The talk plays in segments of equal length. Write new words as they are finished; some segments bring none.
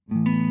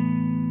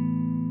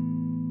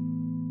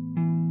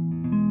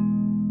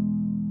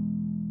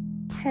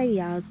Hey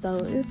y'all,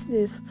 so it's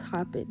this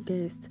topic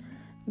that's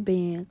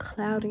been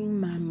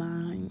clouding my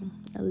mind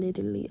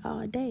literally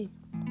all day.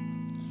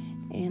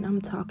 And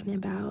I'm talking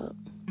about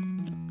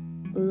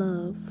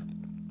love.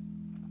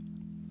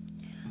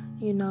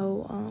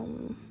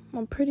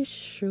 I'm pretty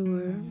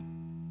sure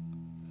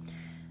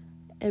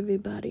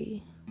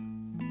everybody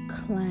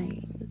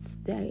claims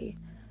they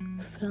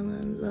fell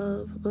in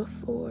love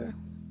before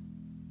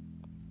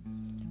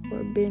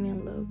or been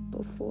in love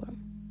before.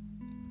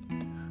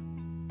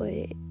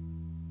 But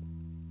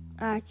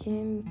I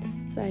can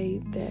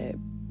say that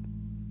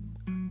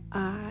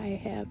I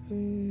have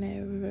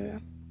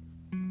never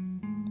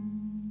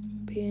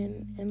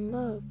been in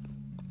love.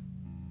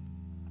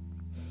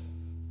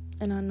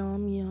 And I know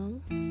I'm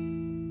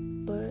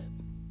young, but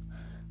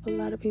a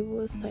lot of people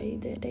would say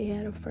that they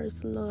had a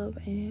first love,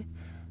 and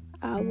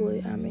I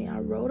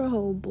wrote a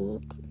whole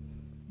book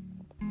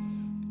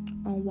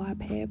on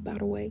Wattpad, by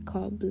the way,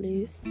 called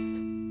Bliss.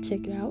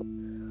 Check it out.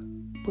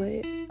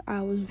 But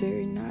I was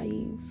very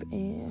naive,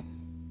 and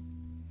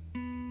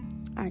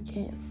I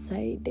can't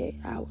say that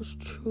I was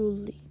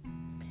truly,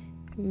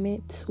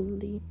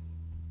 mentally,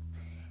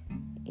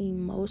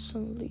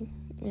 emotionally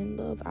in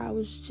love. I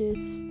was just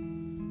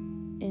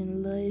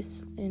in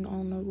lust and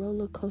on a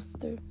roller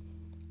coaster.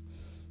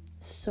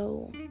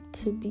 So,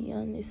 to be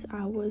honest,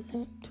 I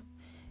wasn't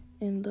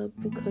in love,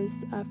 because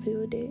I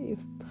feel that if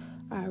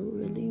I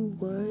really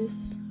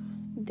was,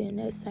 then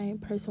that same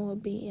person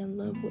would be in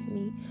love with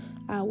me.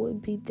 I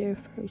would be there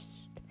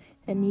first.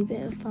 And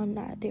even if I'm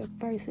not there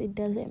first, it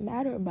doesn't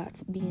matter about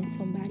being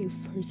somebody's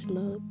first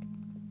love.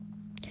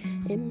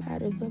 It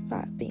matters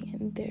about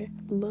being their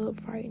love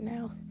right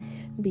now,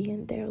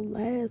 being their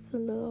last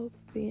love,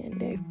 being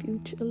their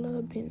future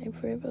love, being their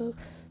forever love.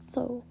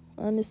 So,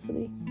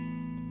 honestly,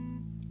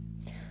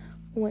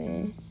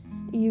 when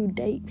you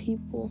date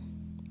people,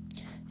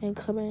 and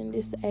coming in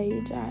this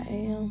age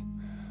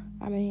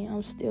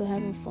I'm still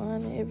having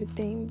fun and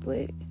everything,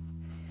 but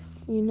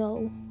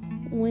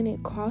when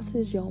it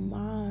crosses your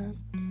mind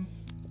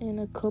and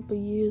a couple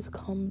years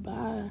come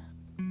by,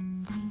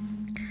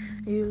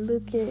 you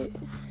look at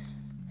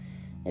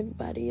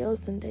everybody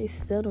else and they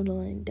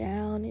settling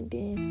down, and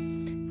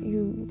then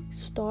you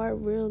start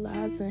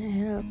realizing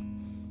how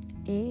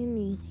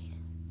any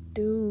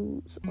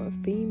dudes or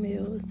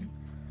females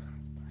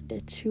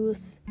that you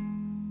was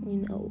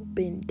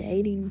been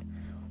dating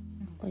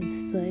and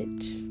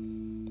such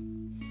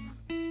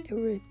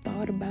ever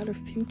thought about a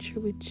future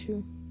with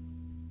you.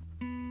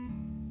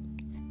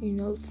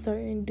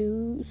 Certain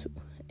dudes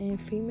and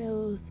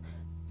females,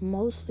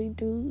 mostly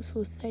dudes,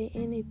 will say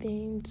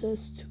anything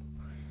just to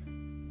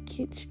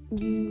get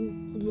you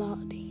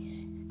locked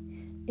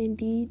in. In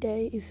these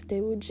days, they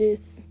would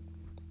just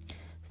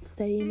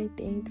say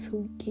anything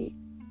to get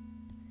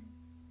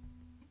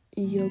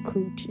your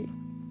coochie.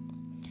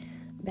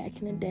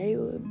 Back in the day, it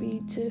would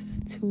be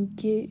just to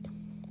get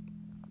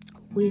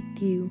with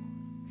you.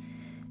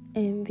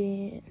 And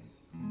then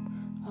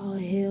all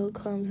hell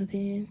comes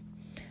in,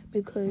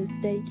 because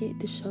they get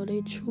to show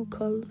their true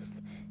colors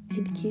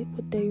and get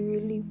what they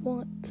really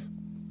want.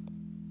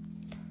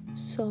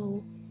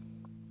 So,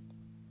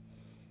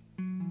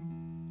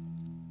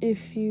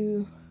 if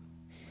you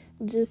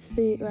just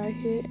sit right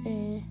here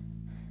and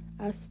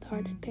I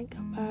start to think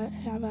about,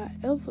 have I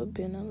ever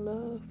been in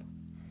love?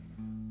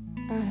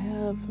 I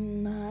have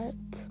not.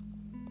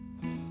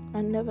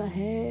 I never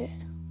had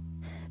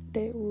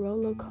that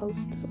roller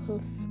coaster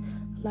of,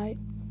 I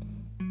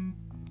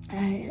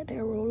had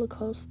that roller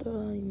coaster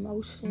of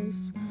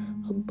emotions,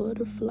 of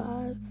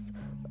butterflies,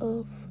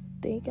 of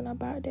thinking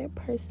about that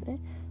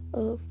person,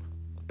 of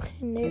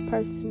putting that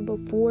person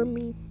before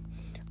me,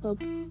 of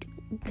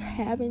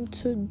having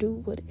to do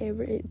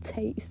whatever it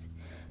takes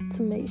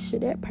to make sure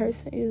that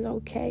person is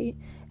okay,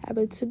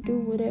 having to do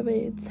whatever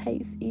it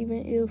takes,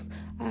 even if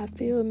I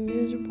feel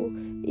miserable,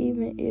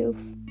 even if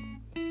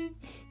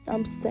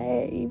I'm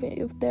sad, even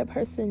if that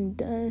person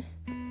done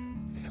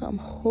some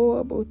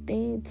horrible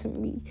thing to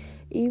me,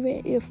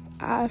 even if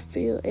I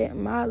feel at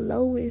my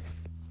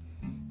lowest,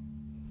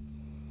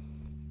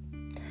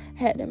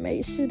 had to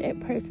make sure that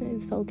person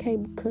is okay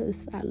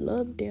because I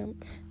love them.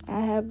 I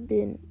have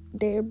been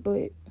there,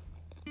 but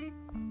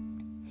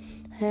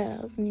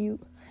have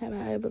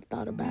I ever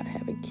thought about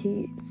having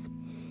kids?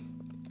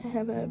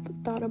 Have I ever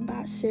thought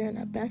about sharing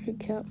a bank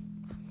account?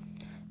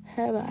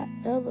 Have I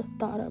ever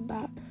thought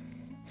about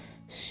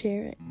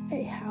sharing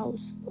a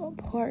house,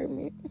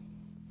 apartment,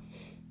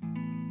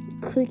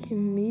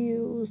 cooking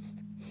meals,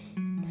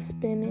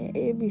 spending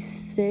every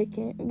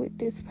second with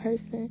this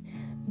person,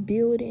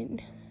 building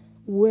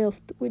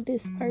wealth with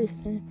this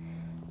person,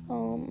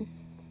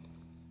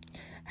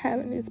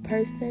 having this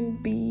person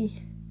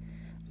be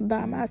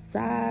by my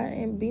side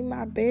and be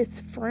my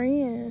best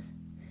friend,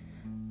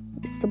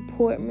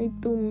 support me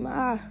through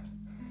my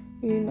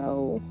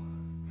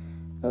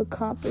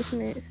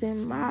accomplishments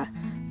and my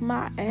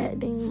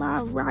acting,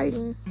 my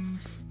writing,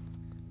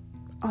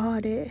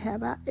 all that.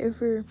 Have I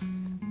ever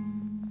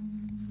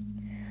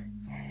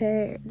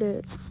had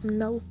that?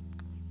 No.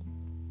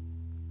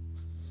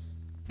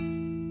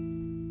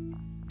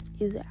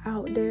 is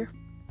out there.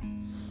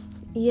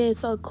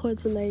 Yes, of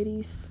course,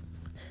 ladies.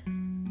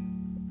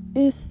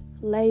 It's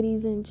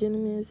ladies and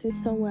gentlemen.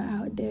 It's somewhere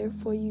out there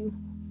for you.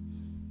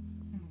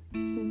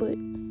 But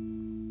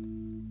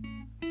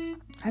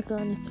I can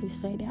honestly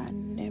say that I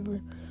never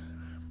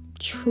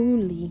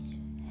truly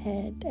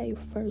had a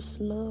first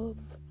love.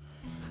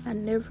 I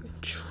never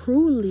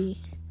truly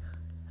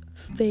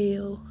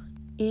fell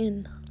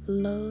in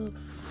love.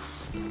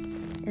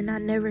 And I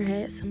never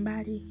had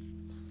somebody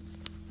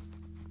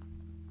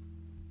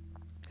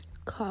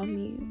call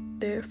me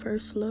their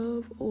first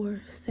love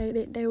or say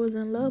that they was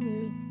in love with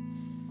me.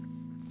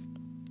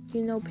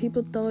 You know,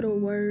 people throw the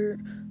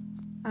word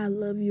I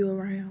love you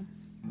around.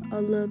 I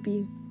love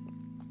you.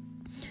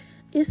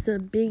 It's a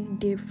big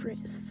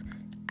difference.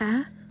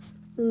 I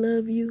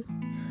love you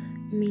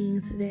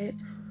means that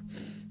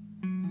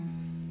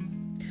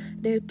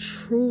they're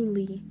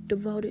truly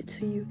devoted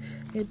to you.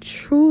 They're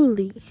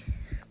truly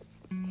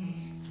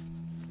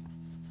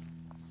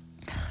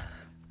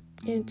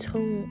in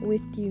tune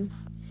with you.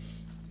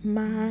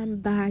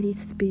 Mind, body,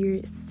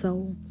 spirit,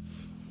 soul.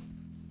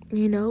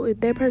 You know, if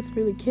that person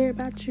really care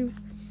about you,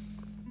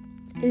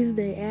 it's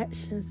their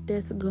actions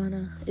that's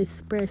gonna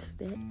express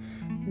that,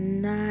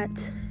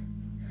 not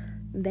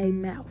their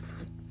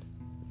mouth.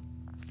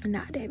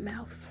 Not their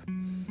mouth.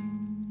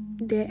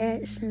 Their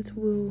actions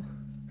will,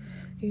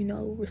 you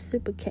know,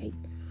 reciprocate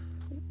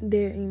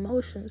their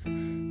emotions.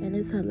 And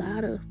it's a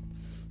lot of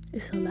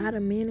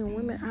men and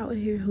women out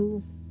here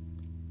who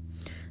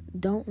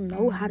don't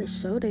know how to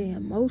show their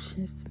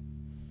emotions.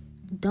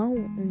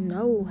 Don't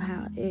know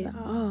how at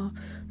all.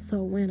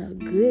 So when a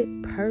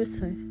good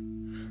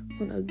person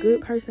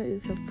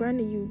is in front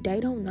of you, they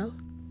don't know.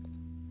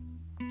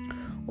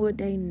 Or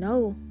they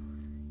know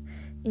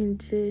and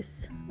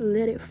just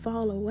let it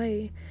fall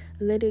away.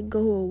 Let it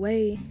go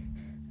away.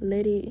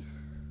 Let it,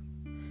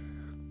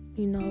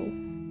 you know,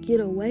 get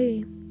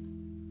away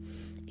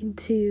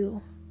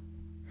until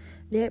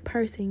that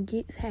person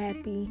gets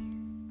happy.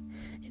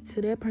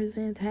 Until that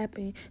person's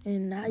happy,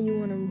 and now you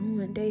want to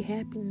ruin their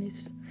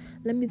happiness.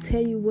 Let me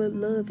tell you what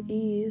love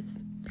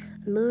is.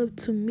 Love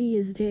to me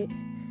is that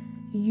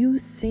you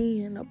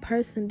seeing a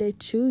person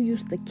that you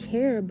used to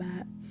care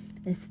about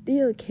and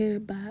still care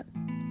about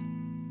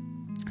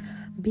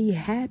be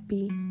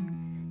happy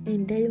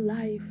in their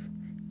life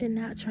and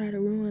not try to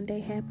ruin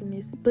their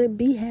happiness, but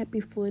be happy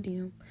for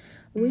them.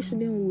 Wish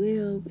them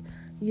well.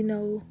 You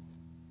know,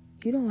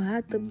 you don't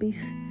have to be,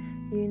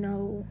 you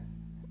know,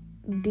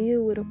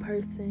 deal with a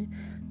person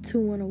to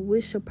want to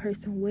wish a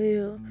person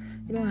well.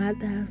 You don't have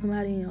to have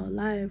somebody in your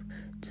life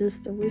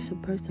just to wish a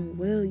person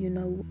well. You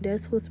know,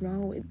 that's what's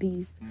wrong with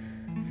these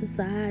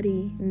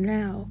society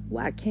now.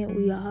 Why can't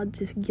we all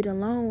just get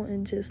along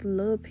and just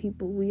love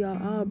people? We are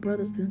all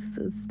brothers and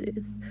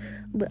sisters.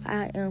 But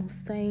I am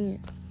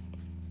saying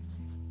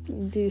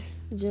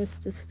this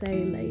just to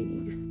say,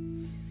 ladies,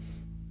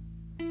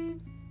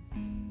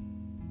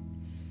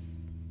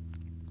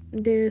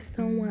 there's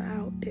someone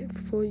out there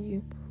for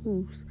you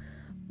who's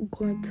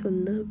going to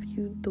love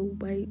you the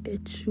way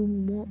that you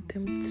want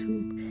them to,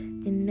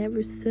 and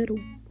never settle.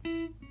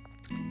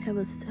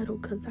 Never settle,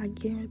 because I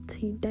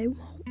guarantee they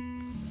won't.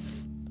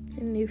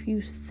 And if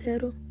you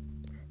settle,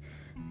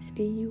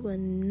 then you will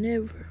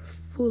never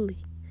fully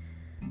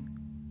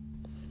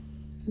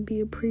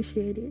be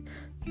appreciated.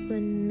 You will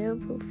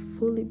never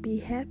fully be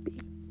happy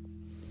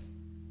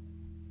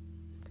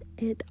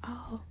at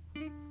all.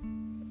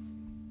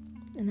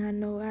 And I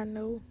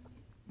know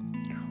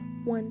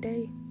one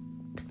day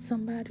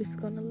somebody's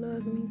gonna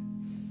love me.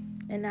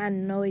 And I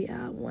know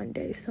y'all, one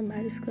day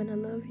somebody's gonna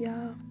love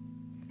y'all.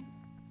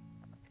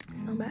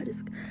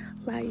 Somebody's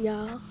like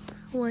y'all.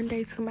 One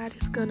day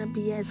somebody's gonna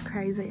be as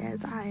crazy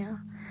as I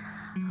am.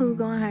 Who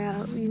gonna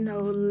have, you know,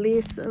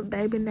 lists of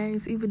baby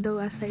names, even though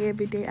I say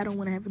every day I don't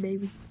want to have a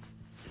baby.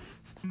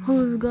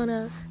 Who's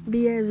gonna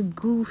be as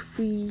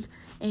goofy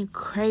and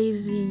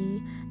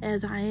crazy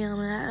as I am.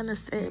 And I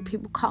understand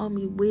people call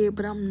me weird,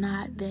 but I'm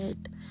not that.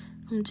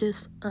 I'm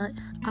just an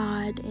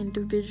odd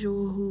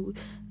individual who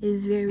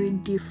is very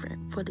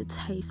different for the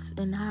taste.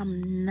 And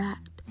I'm not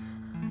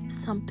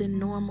something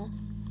normal.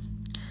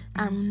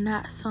 I'm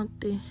not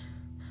something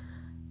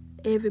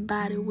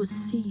everybody would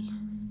see.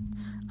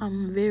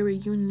 I'm very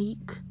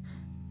unique.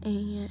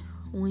 And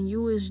when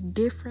you is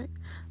different,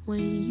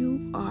 when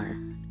you are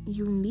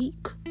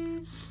unique,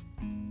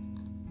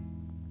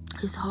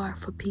 it's hard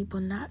for people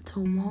not to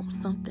want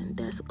something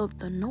that's of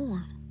the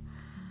norm.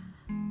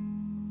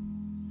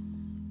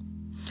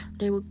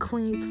 They will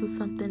cling to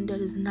something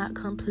that is not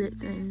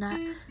complex and not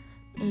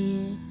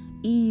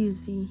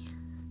easy.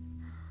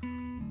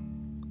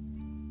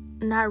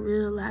 Not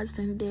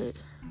realizing that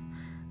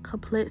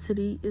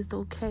complexity is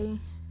okay.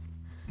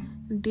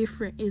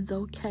 Different is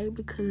okay,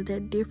 because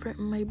that different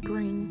may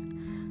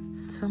bring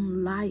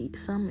some light,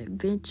 some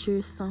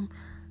adventure,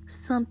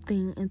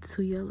 something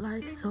into your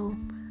life. So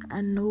I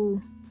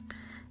know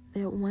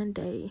that one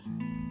day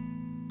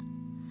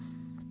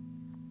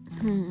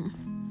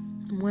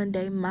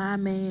my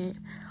man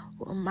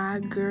or my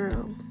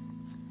girl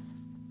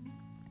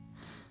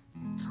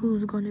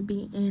who's going to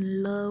be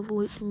in love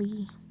with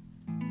me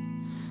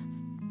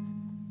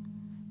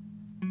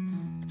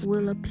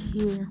will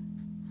appear.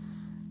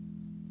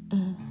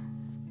 And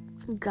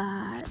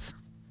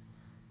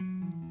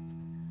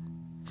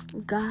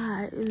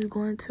God is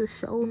going to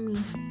show me.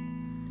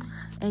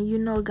 And you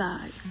know,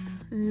 guys,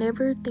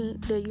 never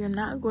think that you're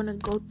not going to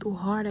go through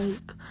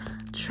heartache,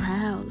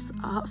 trials,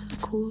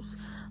 obstacles,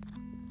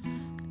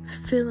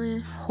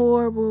 feeling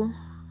horrible,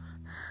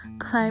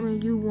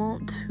 claiming you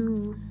want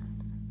to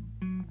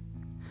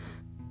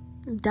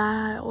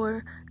die,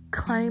 or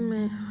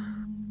claiming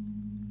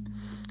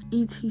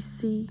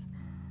etc.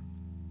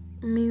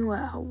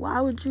 Meanwhile, why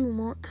would you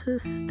want to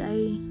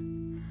stay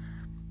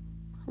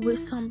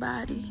with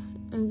somebody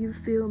and you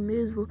feel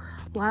miserable?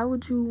 Why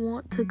would you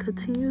want to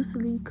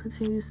continuously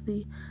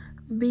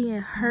being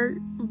hurt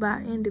by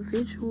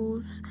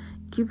individuals,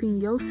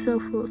 giving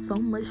yourself up so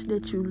much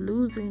that you're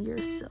losing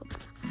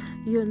yourself?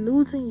 You're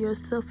losing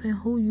yourself in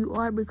who you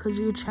are because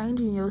you're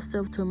changing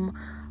yourself to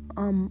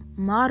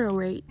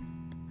moderate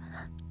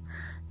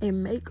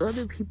and make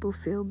other people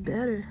feel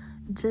better.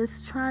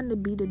 Just trying to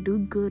be the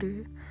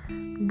do-gooder,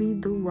 be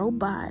the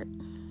robot,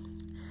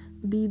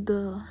 be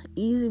the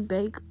easy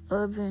bake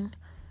oven,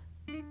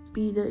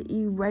 be the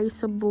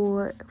eraser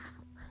board,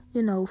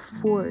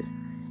 for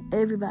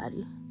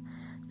everybody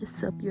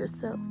except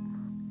yourself.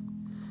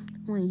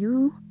 When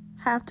you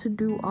have to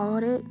do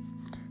all that,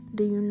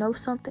 then you know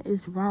something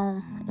is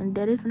wrong, and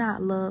that is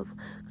not love.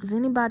 Because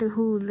anybody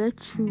who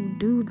lets you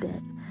do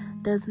that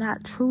does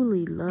not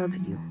truly love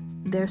you.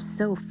 They're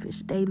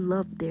selfish. They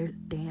love their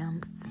damn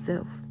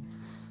self.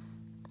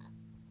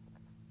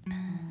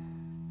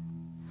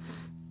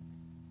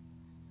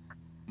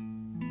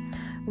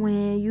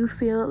 When you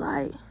feel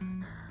like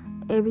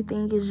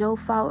everything is your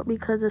fault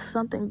because there's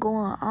something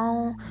going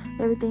on,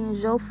 everything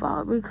is your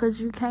fault because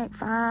you can't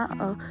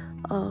find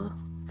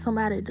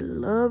somebody to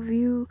love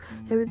you,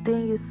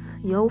 everything is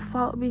your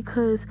fault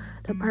because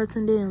the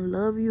person didn't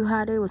love you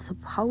how they were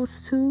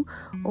supposed to,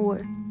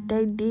 or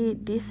they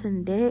did this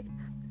and that,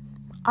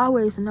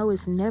 always know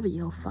it's never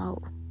your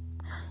fault.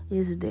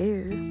 It's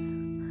theirs.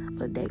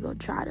 But they gonna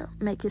try to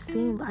make it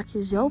seem like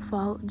it's your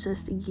fault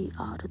just to get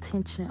all the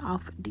attention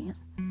off of them.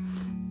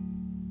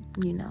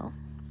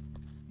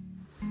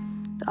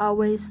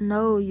 Always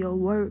know your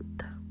worth.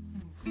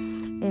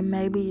 And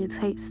maybe it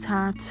takes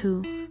time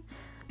to,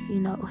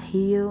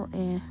 heal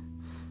and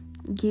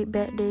get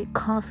back that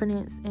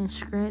confidence and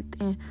strength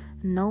and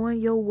knowing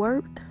your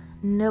worth.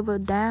 Never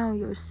down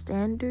your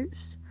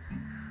standards.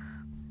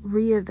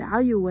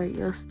 Reevaluate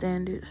your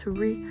standards.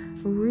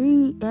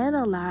 Reanalyze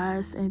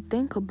and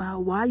think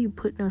about why you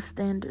put those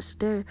standards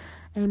there.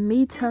 And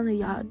me telling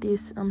y'all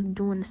this, I'm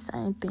doing the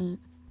same thing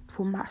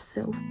for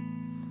myself.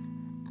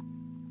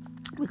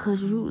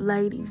 Because you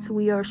ladies,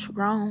 we are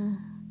strong.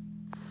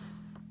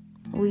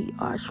 We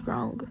are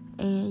strong.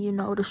 And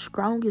the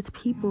strongest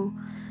people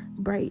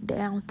break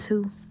down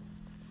too.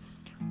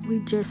 We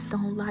just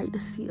don't like to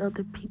see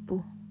other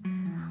people.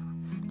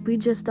 We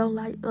just don't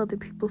like other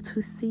people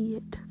to see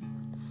it.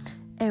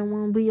 And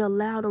when we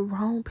allow the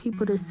wrong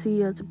people to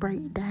see us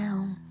break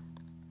down,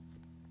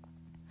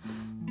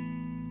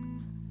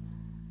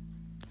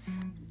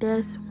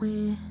 that's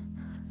when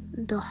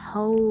the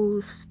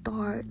holes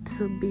start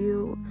to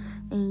build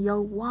in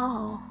your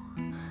wall,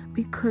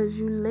 because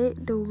you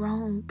let the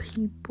wrong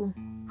people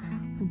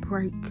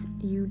break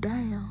you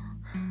down.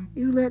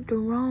 You let the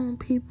wrong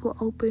people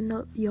open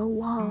up your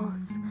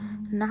walls.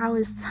 Now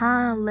it's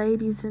time,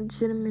 ladies and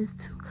gentlemen,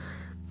 to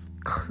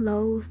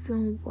close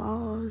them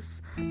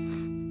walls,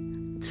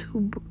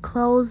 to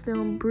close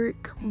them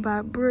brick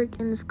by brick.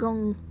 And it's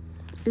gonna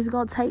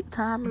take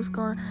time. It's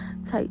gonna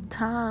take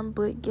time,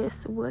 but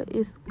guess what?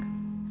 It's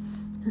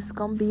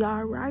gonna be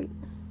all right.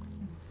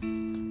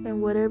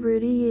 And whatever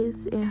it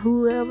is, and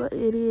whoever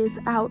it is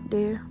out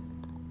there,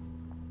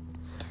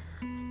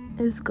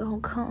 it's gonna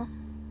come.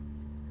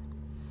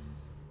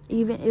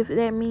 Even if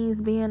that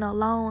means being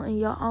alone in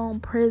your own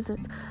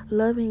presence,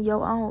 loving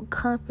your own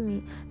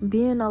company,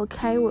 being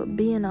okay with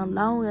being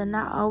alone and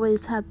not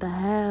always have to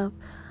have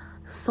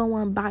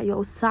someone by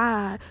your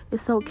side.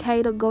 It's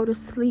okay to go to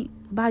sleep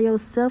by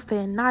yourself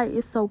at night.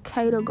 It's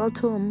okay to go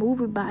to a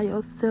movie by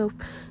yourself.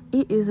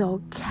 It is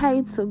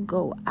okay to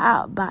go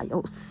out by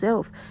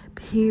yourself,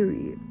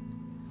 period.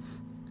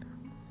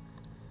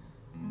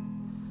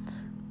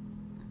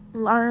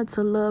 Learn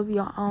to love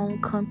your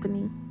own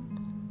company.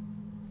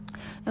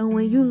 And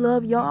when you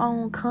love your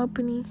own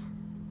company,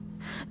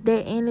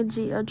 that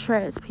energy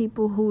attracts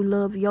people who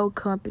love your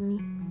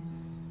company.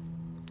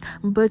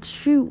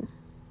 But you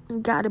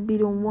gotta be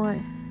the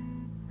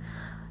one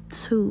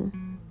to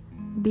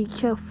be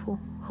careful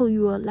who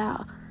you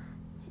allow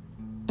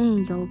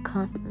in your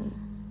company.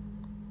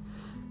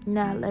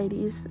 Now,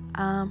 ladies,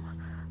 I'm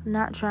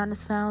not trying to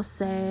sound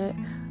sad.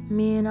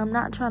 Men, I'm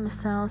not trying to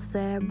sound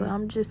sad, but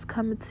I'm just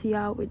coming to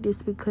y'all with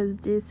this because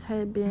this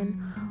had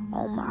been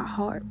on my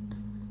heart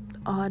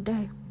all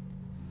day.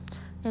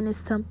 And it's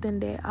something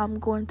that I'm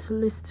going to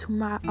listen to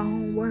my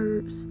own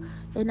words.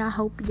 And I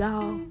hope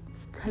y'all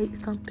take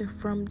something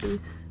from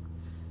this.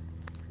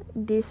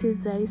 This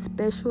is a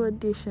special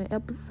edition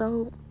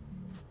episode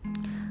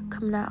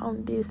coming out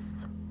on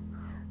this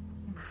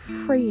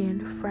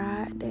Freeing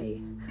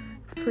Friday.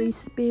 Free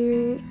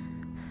spirit,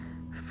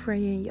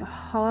 freeing your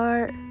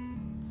heart,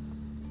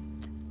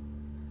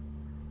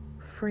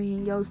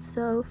 freeing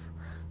yourself,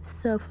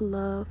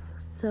 self-love,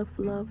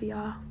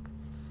 y'all.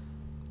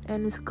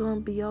 And it's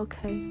gonna be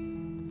okay.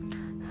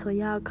 So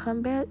y'all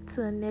come back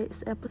to the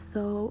next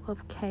episode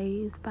of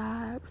K's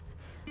Vibes,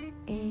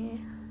 and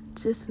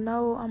just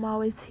know I'm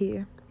always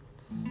here.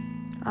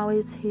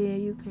 Always here.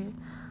 You can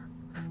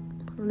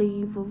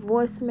leave a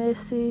voice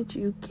message.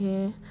 You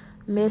can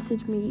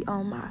message me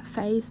on my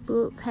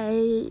Facebook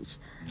page,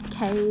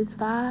 K's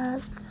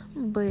Vibes.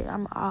 But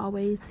I'm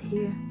always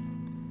here.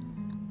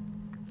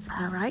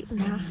 Alright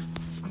now.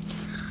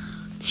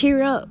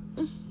 Cheer up.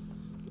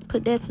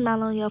 Put that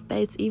smile on your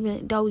face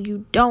even though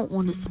you don't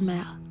want to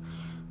smile.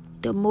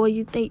 The more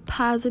you think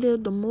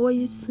positive, the more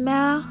you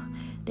smile,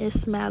 that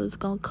smile is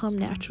going to come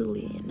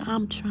naturally. And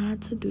I'm trying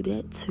to do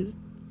that too.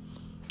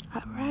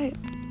 All right.